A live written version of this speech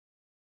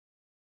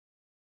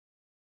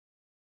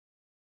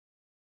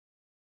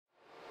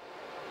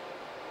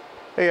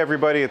Hey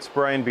everybody, it's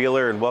Brian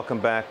Beeler and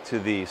welcome back to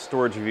the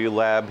Storage Review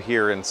Lab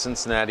here in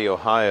Cincinnati,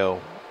 Ohio.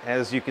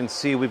 As you can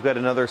see, we've got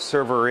another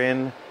server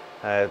in.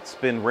 It's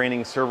been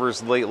raining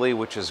servers lately,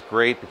 which is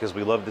great because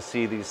we love to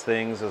see these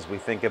things as we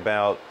think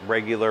about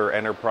regular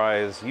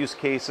enterprise use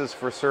cases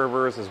for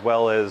servers, as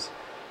well as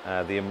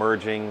the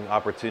emerging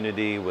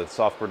opportunity with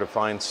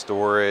software-defined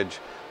storage,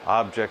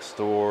 object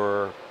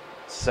store,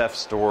 Ceph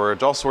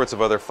storage, all sorts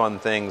of other fun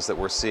things that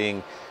we're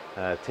seeing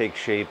take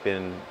shape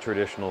in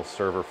traditional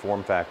server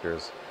form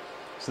factors.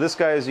 So this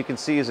guy, as you can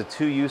see, is a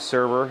 2U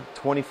server,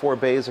 24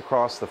 bays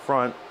across the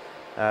front.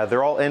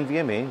 They're all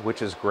NVMe,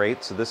 which is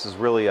great. So this is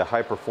really a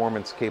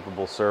high-performance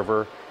capable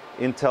server.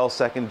 Intel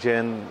 2nd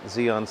Gen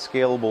Xeon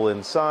Scalable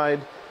inside.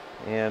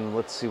 And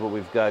let's see what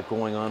we've got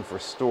going on for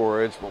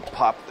storage. We'll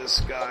pop this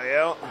guy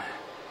out.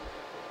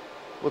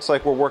 Looks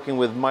like we're working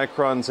with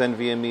Micron's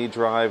NVMe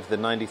drive, the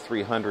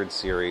 9300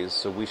 series.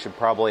 So we should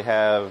probably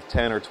have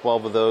 10 or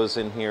 12 of those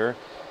in here.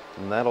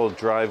 And that'll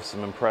drive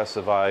some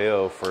impressive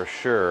I/O for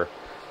sure.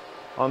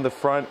 On the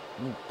front,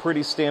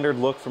 pretty standard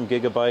look from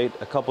Gigabyte.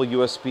 A couple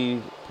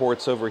USB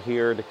ports over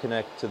here to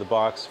connect to the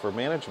box for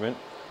management.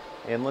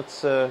 And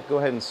let's go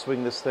ahead and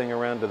swing this thing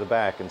around to the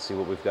back and see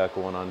what we've got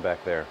going on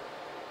back there.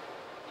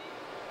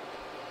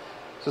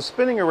 So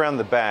spinning around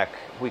the back,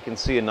 we can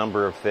see a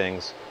number of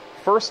things.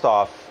 First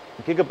off,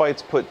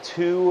 Gigabyte's put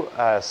two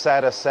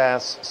SATA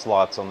SAS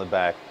slots on the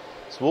back.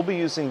 So we'll be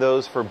using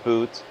those for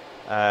boot.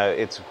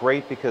 It's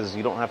great because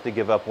you don't have to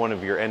give up one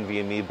of your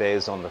NVMe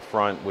bays on the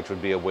front, which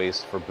would be a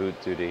waste for boot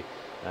duty.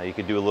 You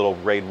could do a little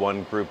RAID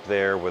 1 group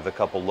there with a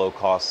couple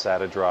low-cost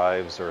SATA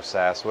drives or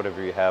SAS,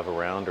 whatever you have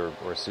around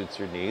or suits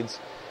your needs,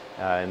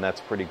 and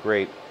that's pretty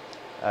great.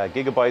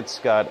 Gigabyte's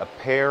got a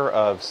pair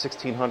of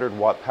 1600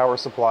 watt power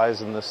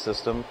supplies in this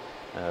system,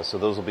 so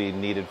those will be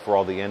needed for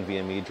all the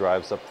NVMe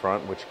drives up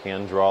front, which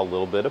can draw a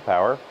little bit of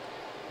power.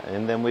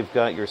 And then we've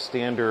got your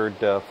standard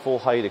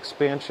full-height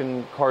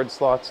expansion card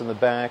slots in the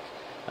back.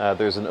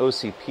 There's an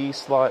OCP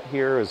slot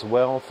here as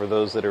well for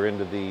those that are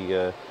into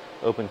the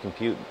open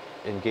compute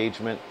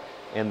engagement.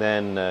 And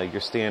then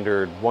your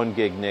standard 1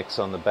 gig NICs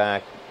on the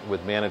back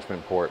with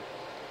management port.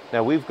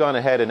 Now we've gone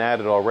ahead and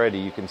added already,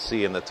 you can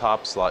see in the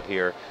top slot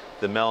here,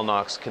 the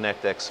Mellanox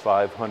ConnectX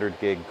 100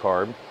 gig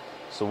card.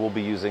 So we'll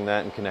be using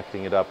that and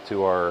connecting it up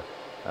to our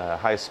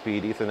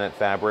high-speed Ethernet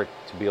fabric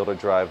to be able to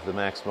drive the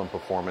maximum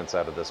performance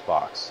out of this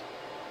box.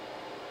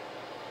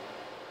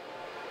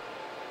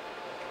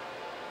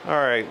 All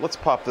right, let's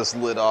pop this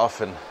lid off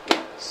and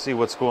see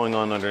what's going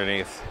on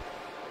underneath.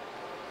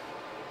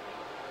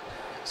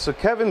 So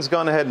Kevin's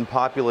gone ahead and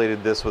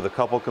populated this with a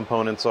couple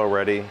components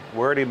already. We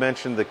already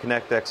mentioned the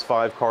ConnectX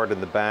 5 card in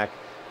the back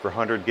for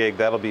 100 gig.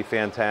 That'll be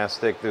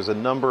fantastic. There's a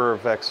number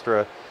of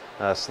extra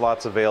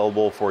slots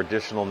available for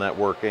additional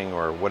networking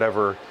or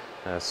whatever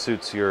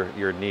suits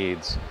your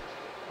needs.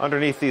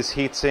 Underneath these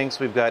heat sinks,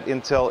 we've got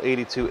Intel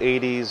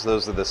 8280s.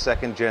 Those are the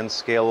 2nd Gen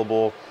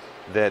Scalable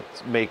that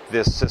make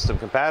this system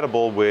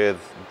compatible with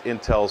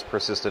Intel's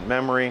persistent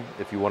memory,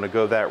 if you want to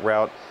go that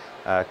route.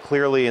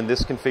 Clearly, in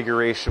this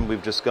configuration,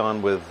 we've just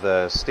gone with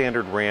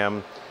standard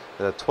RAM,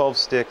 12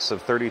 sticks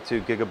of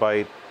 32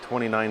 gigabyte,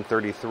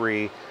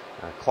 2933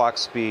 clock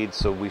speed,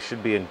 so we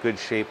should be in good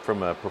shape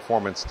from a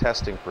performance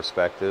testing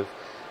perspective.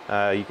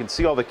 You can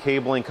see all the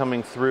cabling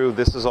coming through.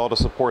 This is all to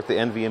support the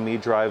NVMe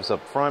drives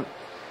up front.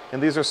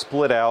 And these are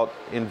split out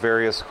in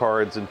various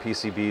cards and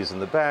PCBs in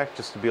the back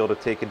just to be able to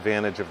take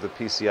advantage of the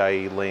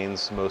PCIe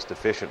lanes most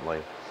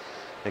efficiently.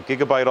 And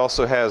Gigabyte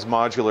also has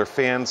modular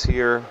fans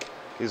here.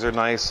 These are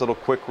nice little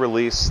quick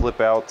release, slip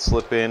out,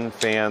 slip in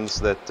fans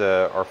that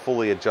are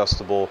fully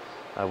adjustable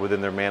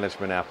within their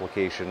management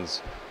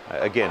applications,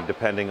 again,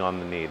 depending on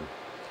the need.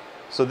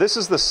 So this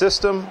is the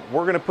system.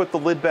 We're going to put the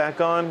lid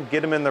back on,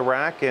 get them in the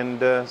rack,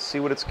 and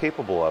see what it's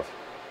capable of.